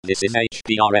This is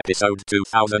HPR episode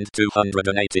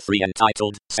 2283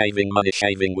 entitled Saving Money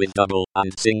Shaving with Double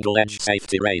and Single Edge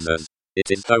Safety Razors. It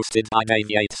is hosted by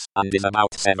Dave Yates and is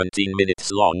about 17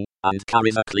 minutes long and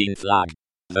carries a clean flag.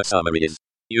 The summary is,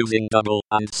 using double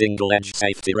and single edge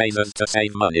safety razors to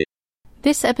save money.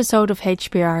 This episode of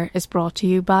HPR is brought to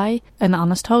you by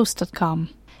anhonesthost.com.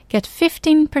 Get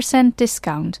 15%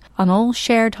 discount on all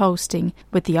shared hosting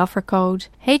with the offer code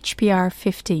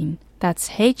HPR15. That's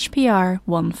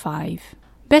HPR15.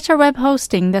 Better web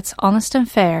hosting that's honest and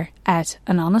fair at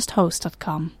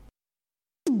anhonesthost.com.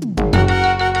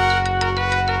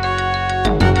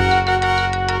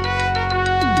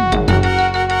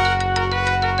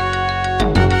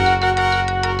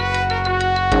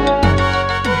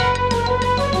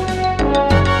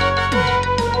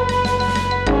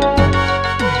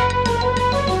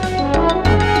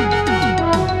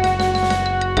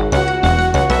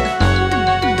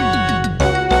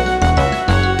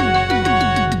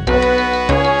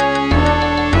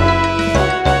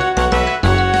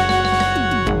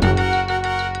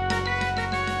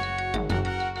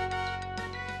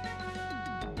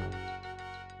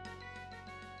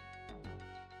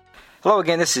 Hello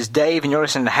again, this is Dave, and you're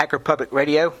listening to Hacker Public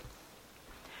Radio.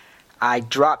 I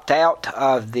dropped out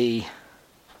of the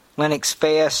Linux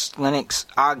Fest, Linux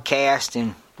Oddcast,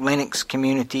 and Linux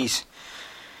communities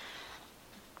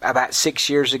about 6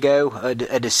 years ago.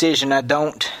 A decision I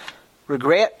don't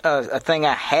regret, a thing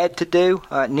I had to do,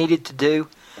 needed to do,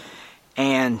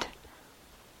 and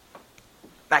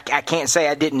I can't say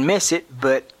I didn't miss it,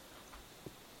 but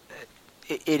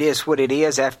it is what it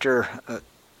is after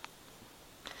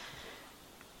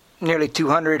nearly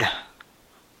 200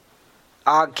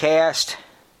 Oddcast,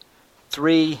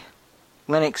 3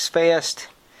 Linux Fest.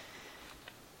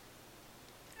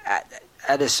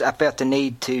 I felt the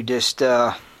need to just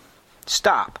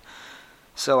stop,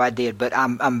 so I did. But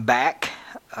I'm back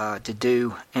to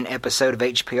do an episode of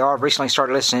HPR. I've recently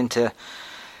started listening to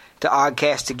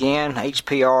Oddcast again,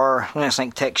 HPR, Linux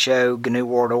Link Tech Show, GNU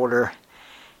World Order,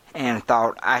 and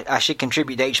thought I should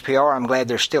contribute to HPR. I'm glad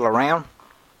they're still around.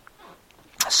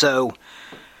 So,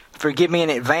 forgive me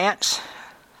in advance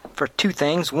for two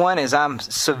things. One is I'm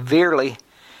severely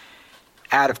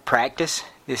out of practice.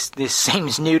 This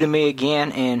seems new to me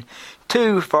again. And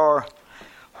two, for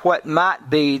what might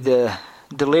be the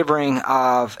delivering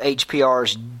of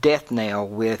HPR's death knell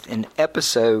with an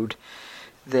episode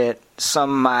that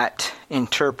some might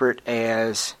interpret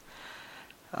as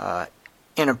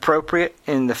inappropriate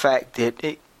in the fact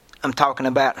that I'm talking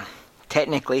about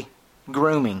technically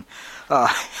grooming.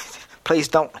 Please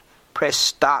don't press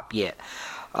stop yet.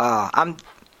 I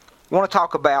want to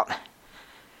talk about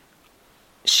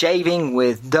shaving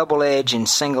with double-edge and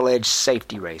single-edge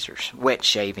safety razors, wet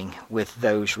shaving with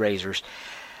those razors.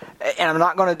 And I'm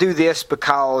not going to do this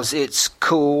because it's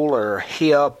cool or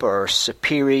hip or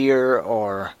superior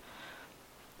or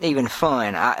even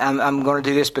fun. I'm going to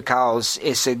do this because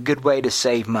it's a good way to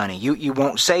save money. You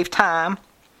won't save time,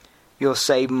 you'll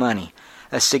save money.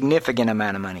 A significant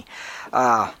amount of money.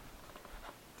 I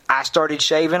started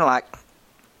shaving like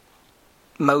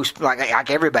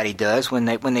everybody does when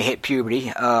they hit puberty,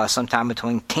 sometime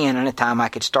between 10 and the time I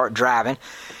could start driving.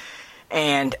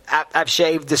 And I've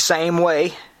shaved the same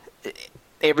way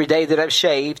every day that I've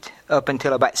shaved up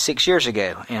until about 6 years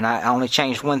ago. And I only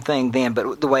changed one thing then,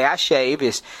 but the way I shave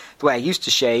is the way I used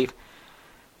to shave.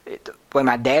 The way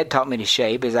my dad taught me to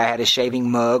shave is I had a shaving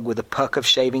mug with a puck of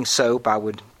shaving soap. I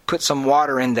would put some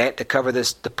water in that to cover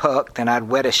the puck. Then I'd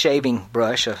wet a shaving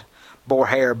brush, a boar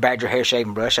hair, badger hair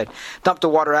shaving brush. I'd dump the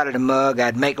water out of the mug.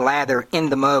 I'd make lather in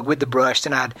the mug with the brush.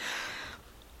 Then I'd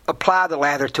apply the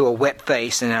lather to a wet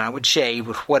face, and then I would shave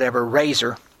with whatever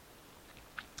razor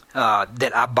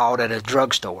that I bought at a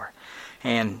drugstore.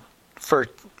 And for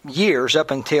years,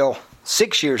 up until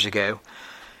 6 years ago,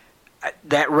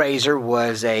 that razor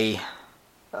was a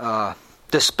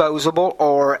disposable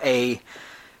or a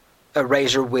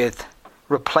razor with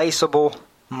replaceable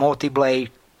multi-blade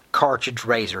cartridge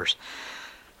razors.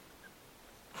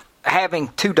 Having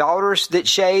two daughters that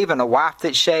shave and a wife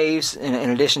that shaves, in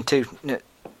addition to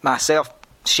myself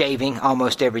shaving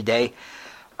almost every day,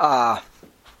 the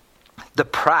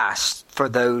price for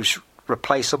those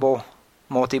replaceable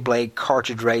multi-blade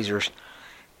cartridge razors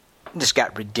just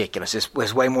got ridiculous. It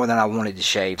was way more than I wanted to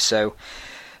shave. So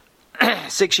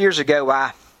 6 years ago,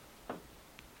 I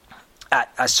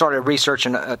started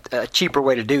researching a cheaper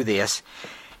way to do this,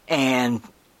 and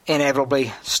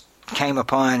inevitably came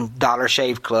upon Dollar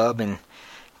Shave Club, and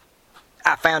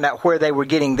I found out where they were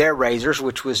getting their razors,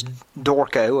 which was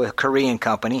Dorco, a Korean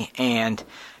company, and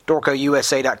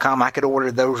DorcoUSA.com. I could order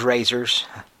those razors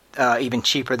even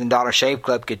cheaper than Dollar Shave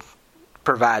Club could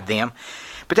provide them.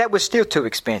 But that was still too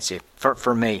expensive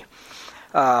for me.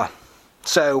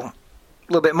 So a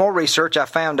little bit more research, I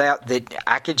found out that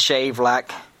I could shave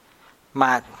like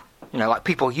like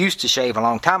people used to shave a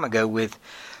long time ago with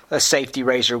a safety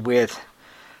razor with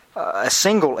a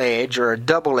single edge or a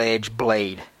double edge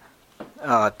blade.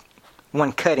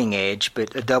 One cutting edge,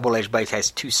 but a double edge blade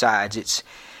has two sides.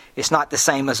 It's not the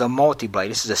same as a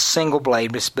multi-blade. This is a single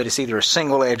blade, but it's either a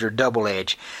single edge or double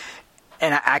edge.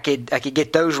 And I could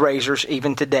get those razors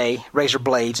even today, razor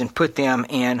blades, and put them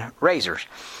in razors.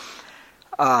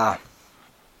 I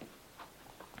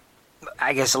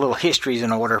guess a little history is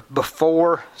in order.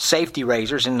 Before safety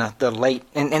razors in the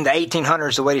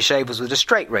 1800s, the way to shave was with a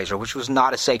straight razor, which was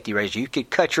not a safety razor. You could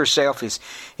cut yourself as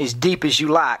deep as you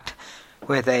liked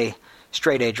with a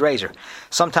straight edge razor.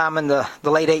 Sometime in the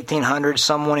late 1800s,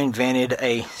 someone invented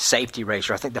a safety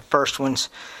razor. I think the first ones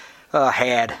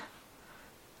had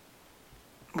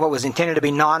what was intended to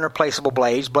be non-replaceable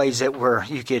blades that were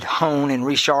you could hone and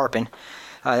resharpen.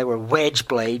 They were wedge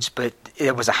blades, but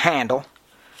there was a handle,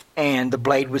 and the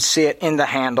blade would sit in the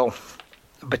handle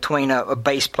between a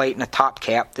base plate and a top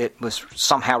cap that was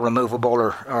somehow removable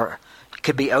or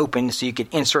could be opened so you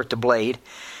could insert the blade.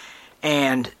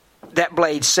 And that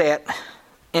blade sat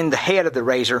in the head of the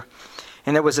razor,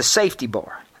 and there was a safety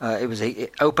bar. It was an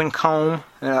open comb,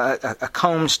 a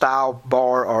comb-style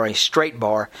bar or a straight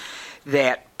bar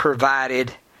that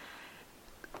provided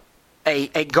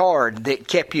a guard that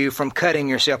kept you from cutting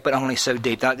yourself, but only so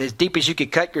deep. Now, as deep as you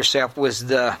could cut yourself was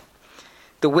the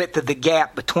width of the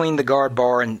gap between the guard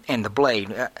bar and the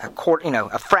blade,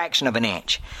 a fraction of an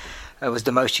inch. Was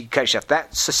the most you could cut yourself.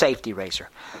 That's a safety razor.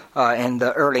 In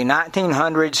the early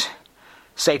 1900s,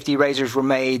 safety razors were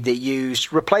made that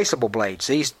used replaceable blades.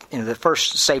 These, the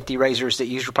first safety razors that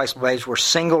used replaceable blades were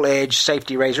single-edge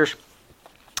safety razors.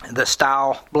 The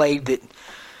style blade that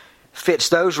fits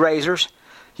those razors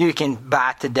you can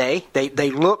buy today. They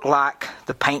look like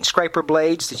the paint scraper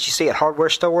blades that you see at hardware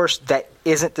stores. That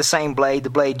isn't the same blade.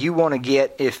 The blade you want to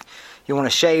get if you want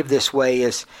to shave this way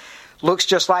looks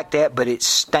just like that, but it's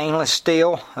stainless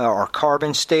steel or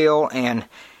carbon steel, and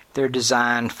they're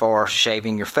designed for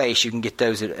shaving your face. You can get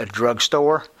those at a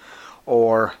drugstore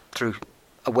or through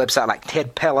a website like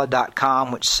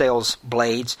tedpella.com, which sells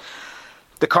blades.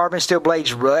 The carbon steel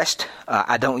blades rust.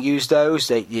 I don't use those.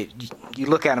 You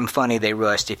look at them funny, they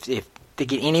rust. If they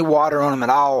get any water on them at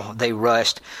all, they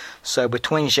rust. So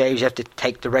between shaves, you have to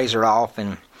take the razor off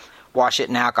and wash it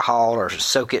in alcohol or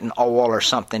soak it in oil or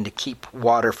something to keep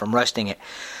water from rusting it.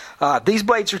 These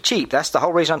blades are cheap. That's the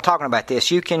whole reason I'm talking about this.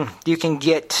 You can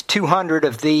get 200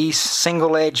 of these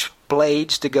single-edge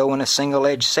blades to go in a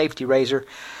single-edge safety razor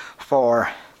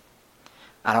for,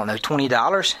 I don't know,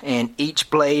 $20, and each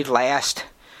blade lasts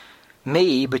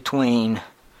me between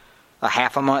a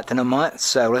half a month and a month.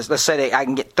 So let's say that I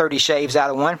can get 30 shaves out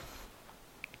of one.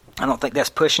 I don't think that's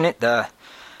pushing it.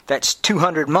 That's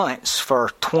 200 months for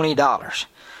 $20.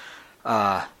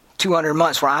 200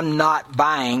 months where I'm not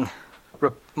buying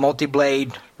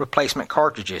multi-blade replacement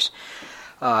cartridges.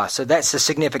 So that's a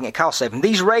significant cost saving.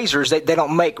 These razors, they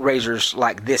don't make razors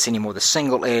like this anymore, the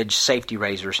single-edge safety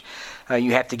razors.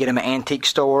 You have to get them at antique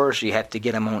stores. You have to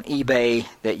get them on eBay.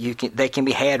 They can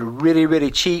be had really,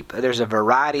 really cheap. There's a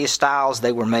variety of styles.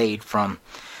 They were made from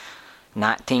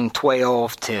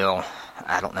 1912 till,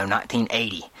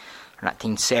 1980 or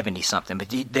 1970 something. But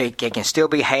they can still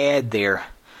be had. They're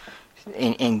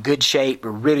in good shape,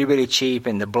 really, really cheap,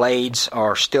 and the blades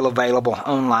are still available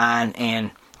online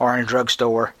and are in a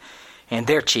drugstore, and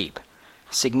they're cheap.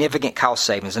 Significant cost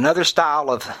savings. Another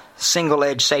style of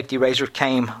single-edge safety razor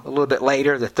came a little bit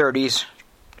later, the 30s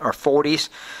or 40s,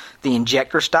 the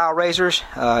injector-style razors.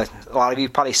 A lot of you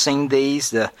have probably seen these,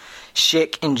 the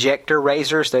Schick injector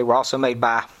razors. They were also made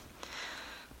by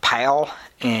Powell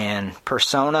and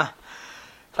Persona.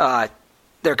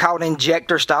 They're called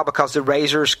injector style because the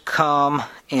razors come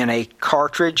in a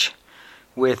cartridge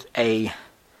with a...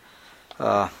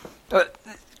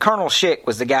 Colonel Schick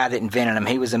was the guy that invented them.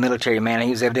 He was a military man.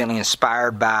 He was evidently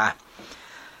inspired by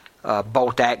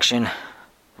bolt-action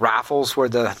rifles where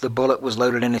the bullet was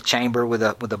loaded in a chamber with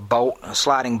a bolt, a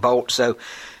sliding bolt. So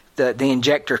the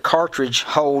injector cartridge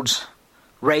holds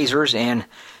razors, and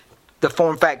the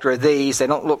form factor of these, they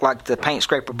don't look like the paint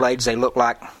scraper blades. They look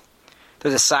like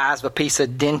they're the size of a piece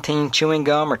of dentine chewing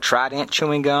gum or Trident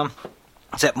chewing gum,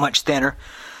 except much thinner.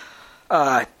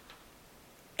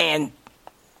 And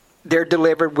they're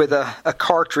delivered with a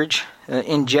cartridge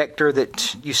injector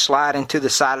that you slide into the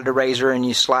side of the razor, and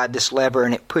you slide this lever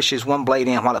and it pushes one blade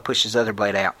in while it pushes the other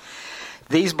blade out.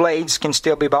 These blades can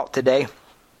still be bought today.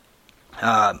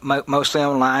 mostly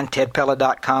online,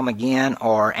 tedpella.com again,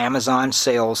 or Amazon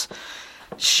sells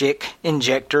Schick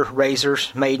injector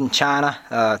razors made in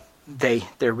China.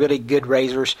 They're really good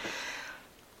razors.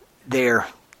 They're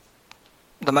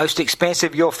the most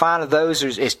expensive you'll find of those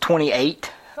is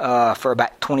 28 for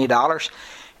about $20,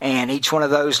 and each one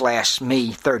of those lasts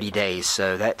me 30 days.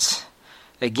 So that's,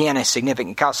 again, a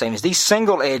significant cost savings. These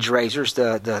single edge razors,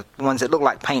 the ones that look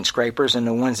like paint scrapers and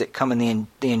the ones that come in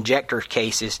the injector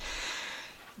cases,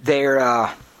 they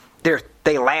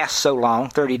last so long,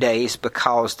 30 days,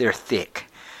 because they're thick.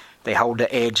 They hold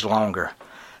the edge longer.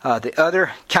 The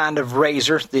other kind of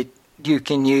razor that you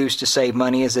can use to save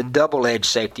money is a double-edged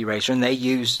safety razor, and they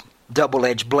use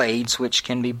double-edged blades, which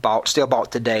can be still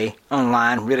bought today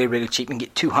online, really, really cheap. You can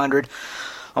get 200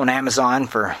 on Amazon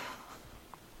for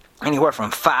anywhere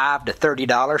from $5 to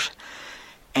 $30,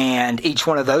 and each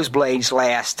one of those blades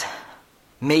lasts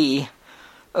me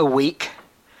a week.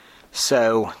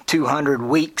 So 200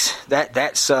 weeks,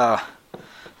 that's 4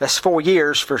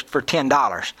 years for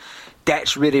 $10.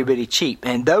 That's really, really cheap.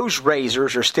 And those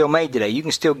razors are still made today. You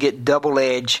can still get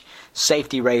double-edged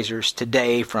safety razors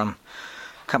today from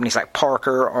companies like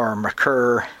Parker or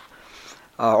Merkur,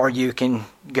 or you can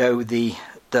go the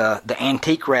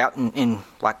antique route in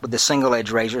like with the single-edge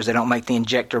razors. They don't make the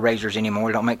injector razors anymore.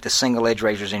 They don't make the single-edge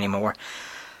razors anymore.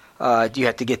 You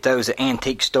have to get those at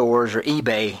antique stores or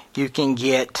eBay. You can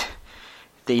get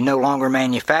the no longer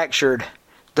manufactured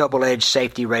double-edged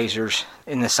safety razors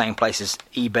in the same places,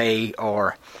 eBay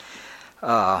or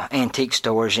antique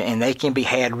stores, and they can be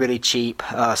had really cheap.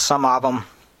 Some of them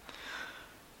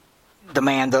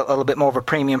demand a little bit more of a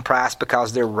premium price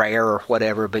because they're rare or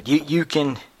whatever, but you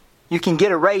can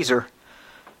get a razor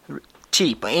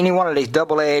cheap. Any one of these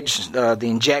double-edged, the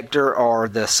injector or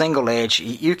the single-edge,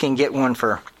 you can get one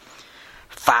for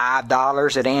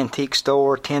 $5 at antique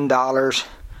store, $10.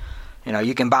 You know,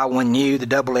 you can buy one new, the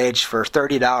double edge, for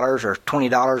 $30 or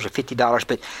 $20 or $50,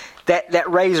 but that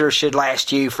razor should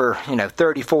last you for,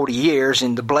 30, 40 years,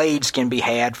 and the blades can be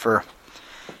had for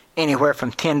anywhere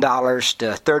from $10 to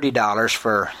 $30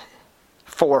 for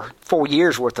four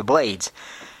years worth of blades.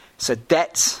 So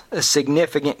that's a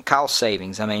significant cost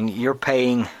savings. I mean, you're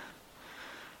paying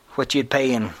what you'd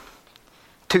pay in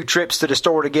 2 trips to the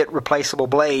store to get replaceable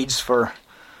blades for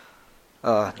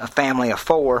a family of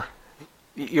 4.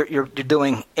 You're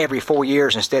doing every 4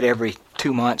 years instead of every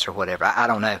 2 months or whatever. I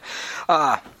don't know.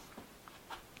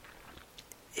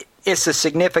 It's a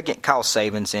significant cost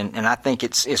savings, and I think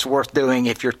it's worth doing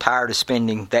if you're tired of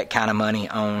spending that kind of money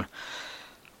on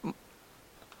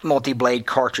multi-blade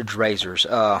cartridge razors.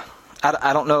 I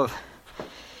don't know if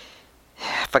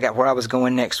I forgot where I was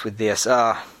going next with this.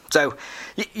 So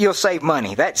you'll save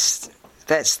money. That's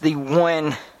the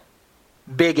one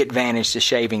big advantage to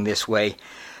shaving this way.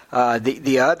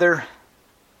 The other,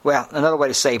 another way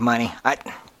to save money,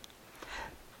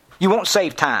 you won't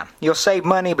save time. You'll save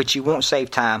money, but you won't save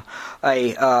time.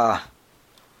 A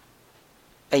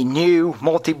new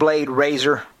multi-blade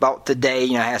razor bought today,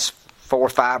 has 4 or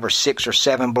 5 or 6 or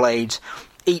 7 blades.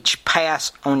 Each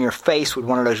pass on your face with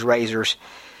one of those razors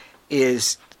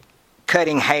is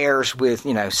cutting hairs with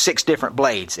 6 different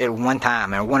blades at one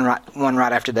time, and one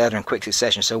right after the other in quick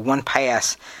succession. So one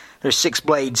pass, there's 6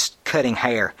 blades cutting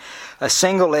hair. A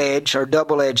single edge or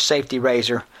double edge safety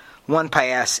razor, one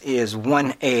pass is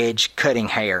 1 edge cutting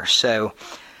hair. So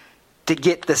to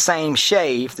get the same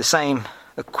shave, the same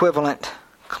equivalent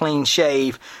clean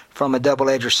shave from a double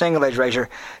edge or single edge razor,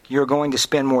 you're going to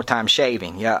spend more time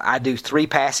shaving. Yeah, I do 3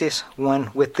 passes,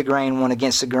 1 with the grain, 1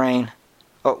 against the grain.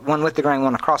 1 with the grain,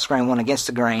 1 across the grain, 1 against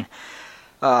the grain.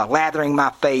 Lathering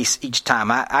my face each time.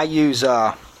 I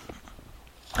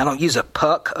don't use a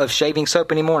puck of shaving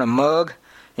soap anymore in a mug,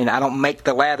 and I don't make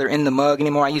the lather in the mug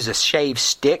anymore. I use a shave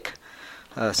stick,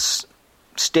 a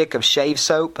stick of shave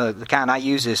soap. The kind I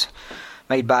use is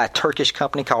made by a Turkish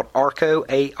company called Arko,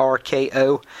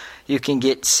 A-R-K-O. You can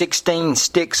get 16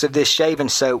 sticks of this shaving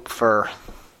soap for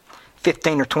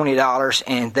 $15 or $20,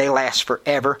 and they last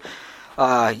forever.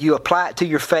 You apply it to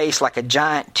your face like a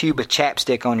giant tube of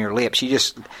chapstick on your lips.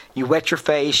 You wet your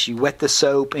face, you wet the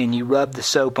soap, and you rub the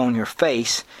soap on your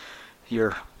face.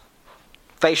 Your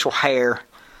facial hair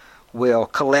will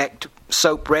collect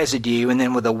soap residue, and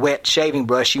then with a wet shaving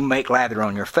brush, you make lather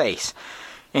on your face.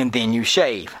 And then you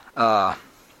shave. 1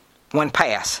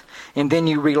 pass. And then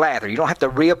you relather. You don't have to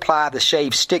reapply the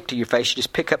shave stick to your face. You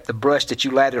just pick up the brush that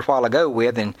you lathered a while ago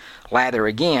with and lather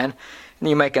again. And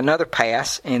you make another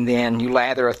pass, and then you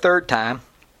lather a 3rd time,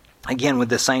 again with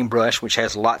the same brush, which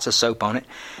has lots of soap on it.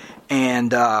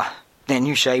 And then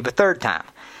you shave a 3rd time.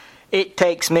 It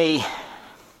takes me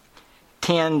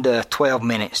 10 to 12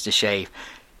 minutes to shave.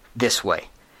 this way.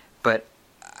 But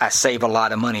I save a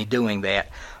lot of money doing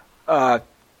that.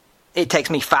 It takes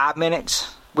me 5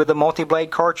 minutes with a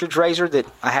multi-blade cartridge razor that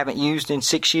I haven't used in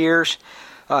 6 years.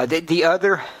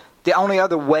 The only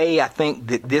other way I think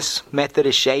that this method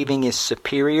of shaving is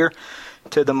superior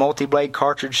to the multi-blade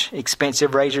cartridge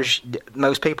expensive razors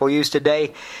most people use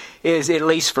today is, at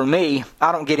least for me,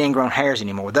 I don't get ingrown hairs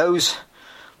anymore. Those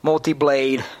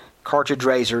multi-blade cartridge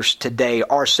razors today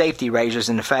are safety razors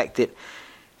in the fact that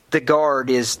the guard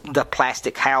is the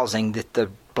plastic housing that the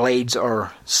blades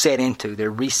are set into. They're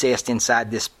recessed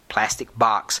inside this plastic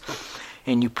box,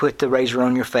 and you put the razor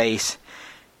on your face,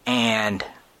 and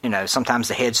sometimes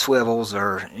the head swivels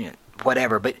or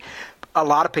whatever. But a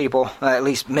lot of people, at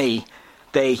least me,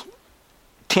 they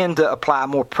tend to apply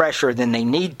more pressure than they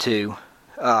need to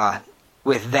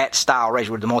with that style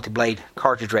razor, with the multi-blade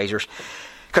cartridge razors,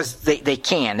 because they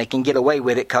can get away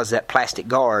with it because that plastic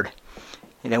guard,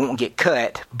 they won't get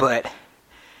cut. But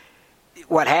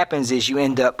what happens is you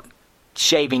end up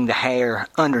shaving the hair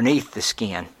underneath the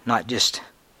skin, not just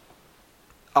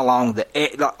on the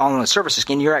surface of the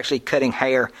skin. You're actually cutting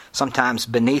hair sometimes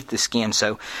beneath the skin.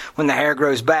 So when the hair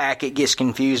grows back, it gets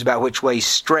confused about which way's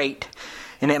straight,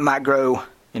 and it might grow,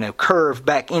 curve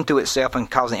back into itself and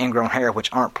cause ingrown hair,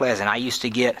 which aren't pleasant. I used to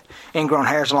get ingrown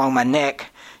hairs along my neck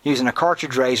using a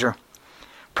cartridge razor.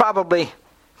 Probably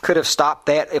could have stopped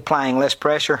that, applying less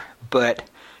pressure, but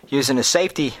using a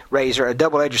safety razor, a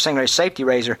double-edged single-edged safety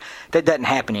razor, that doesn't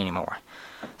happen anymore.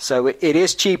 So it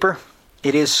is cheaper,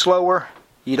 it is slower,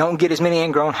 you don't get as many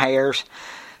ingrown hairs.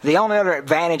 The only other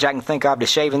advantage I can think of to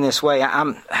shaving this way,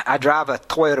 I drive a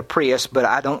Toyota Prius, but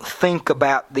I don't think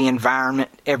about the environment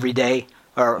every day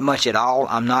or much at all.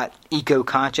 I'm not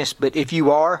eco-conscious, but if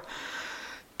you are,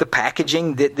 the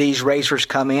packaging that these razors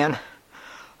come in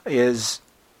is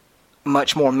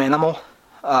much more minimal.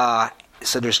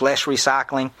 So there's less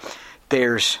recycling.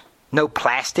 There's no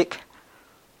plastic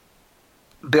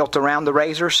built around the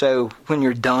razor, so when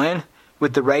you're done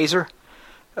with the razor,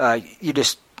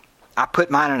 I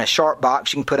put mine in a sharp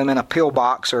box. You can put them in a pill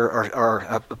box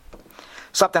or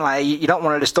something like that. You don't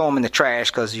want to just throw them in the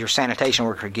trash because your sanitation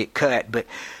worker get cut, but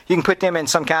you can put them in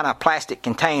some kind of plastic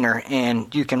container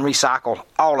and you can recycle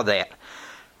all of that.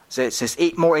 So it's just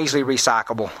more easily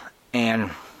recyclable,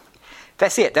 and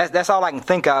that's it. That's all I can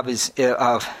think of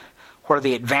of what are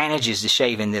the advantages to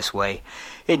shaving this way.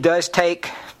 It does take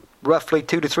roughly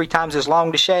 2 to 3 times as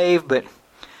long to shave, but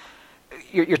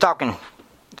you're talking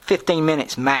 15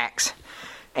 minutes max,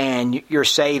 and you're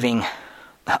saving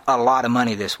a lot of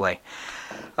money this way.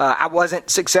 I wasn't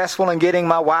successful in getting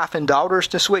my wife and daughters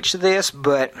to switch to this,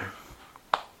 but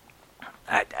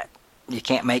you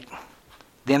can't make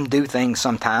them do things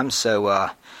sometimes. So,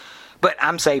 but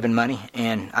I'm saving money,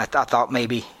 and I thought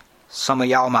maybe some of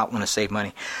y'all might want to save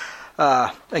money.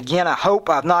 Again, I hope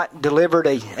I've not delivered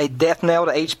a death knell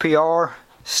to HPR,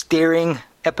 steering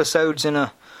episodes in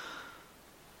a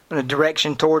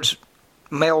direction towards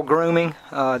male grooming.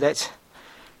 That's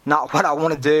not what I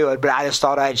want to do, but I just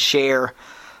thought I'd share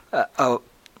a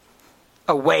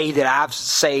way that I've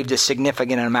saved a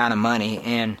significant amount of money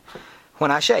and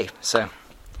when I shave. So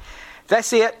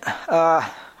that's it. I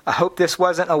hope this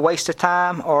wasn't a waste of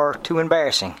time or too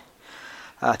embarrassing.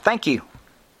 Thank you.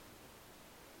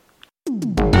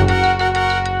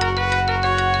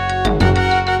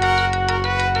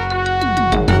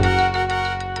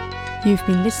 You've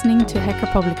been listening to Hacker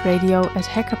Public Radio at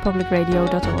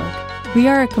hackerpublicradio.org. We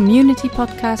are a community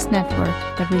podcast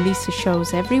network that releases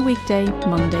shows every weekday,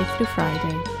 Monday through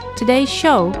Friday. Today's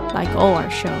show, like all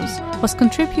our shows, was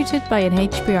contributed by an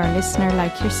HPR listener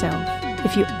like yourself.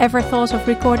 If you ever thought of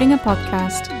recording a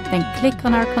podcast, then click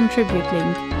on our contribute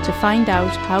link to find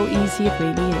out how easy it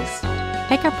really is.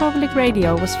 Hacker Public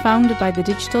Radio was founded by the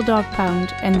Digital Dog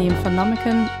Pound and the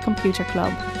Infonomicon Computer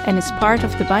Club and is part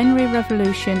of the binary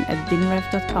revolution at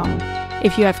binrev.com.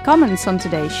 If you have comments on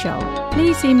today's show,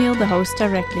 please email the host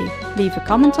directly, leave a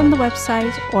comment on the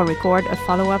website, or record a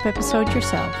follow-up episode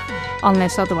yourself.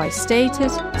 Unless otherwise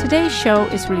stated, today's show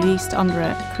is released under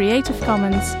a Creative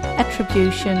Commons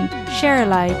Attribution Share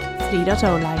Alike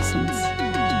 3.0 license.